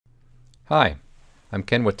Hi, I'm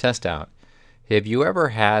Ken with TestOut. Have you ever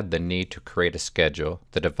had the need to create a schedule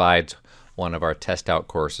that divides one of our TestOut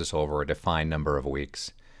courses over a defined number of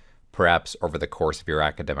weeks, perhaps over the course of your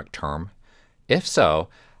academic term? If so,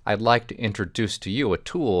 I'd like to introduce to you a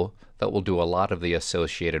tool that will do a lot of the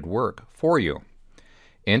associated work for you.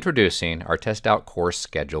 Introducing our TestOut Course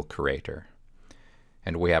Schedule Creator.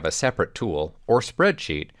 And we have a separate tool or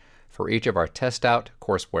spreadsheet for each of our TestOut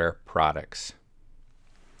courseware products.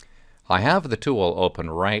 I have the tool open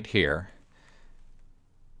right here.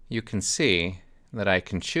 You can see that I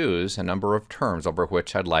can choose a number of terms over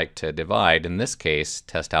which I'd like to divide, in this case,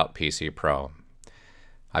 TestOut PC Pro.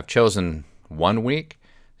 I've chosen 1 week.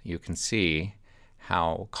 You can see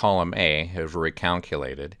how column A is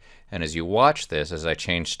recalculated. And as you watch this, as I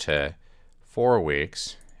change to 4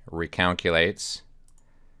 weeks, recalculates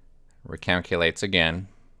again.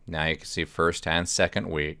 Now you can see first and second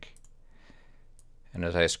week. And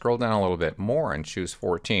as I scroll down a little bit more and choose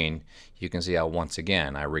 14, you can see how once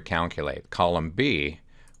again I recalculate. Column B,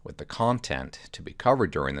 with the content to be covered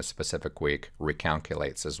during the specific week,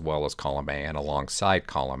 recalculates as well as column A and alongside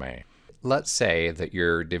column A. Let's say that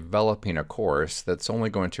you're developing a course that's only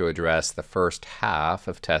going to address the first half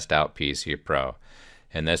of TestOut PC Pro.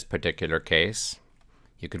 In this particular case,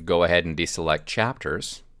 you could go ahead and deselect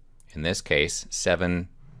chapters, in this case 7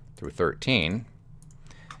 through 13.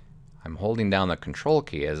 I'm holding down the control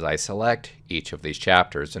key as I select each of these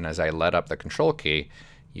chapters, and as I let up the control key,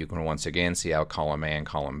 you can once again see how column A and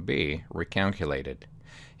column B recalculated.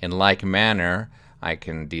 In like manner, I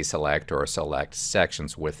can deselect or select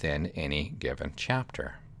sections within any given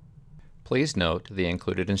chapter. Please note the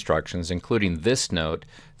included instructions, including this note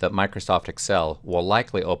that Microsoft Excel will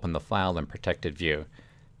likely open the file in protected view.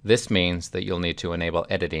 This means that you'll need to enable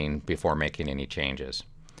editing before making any changes.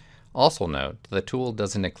 Also note, the tool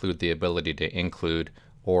doesn't include the ability to include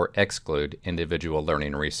or exclude individual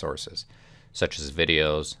learning resources, such as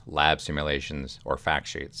videos, lab simulations, or fact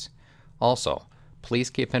sheets. Also, please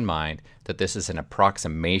keep in mind that this is an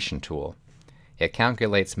approximation tool. It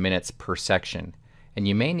calculates minutes per section, and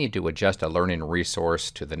you may need to adjust a learning resource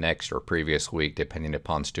to the next or previous week depending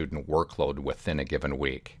upon student workload within a given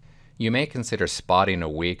week. You may consider spotting a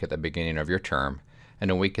week at the beginning of your term and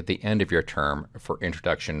a week at the end of your term for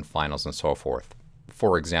introduction, finals, and so forth.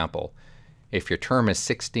 For example, if your term is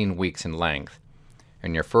 16 weeks in length,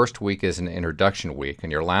 and your first week is an introduction week,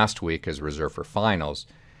 and your last week is reserved for finals,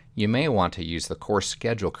 you may want to use the Course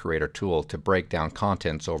Schedule Creator tool to break down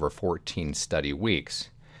contents over 14 study weeks.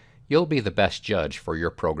 You'll be the best judge for your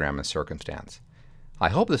program and circumstance. I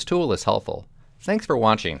hope this tool is helpful. Thanks for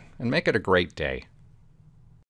watching, and make it a great day.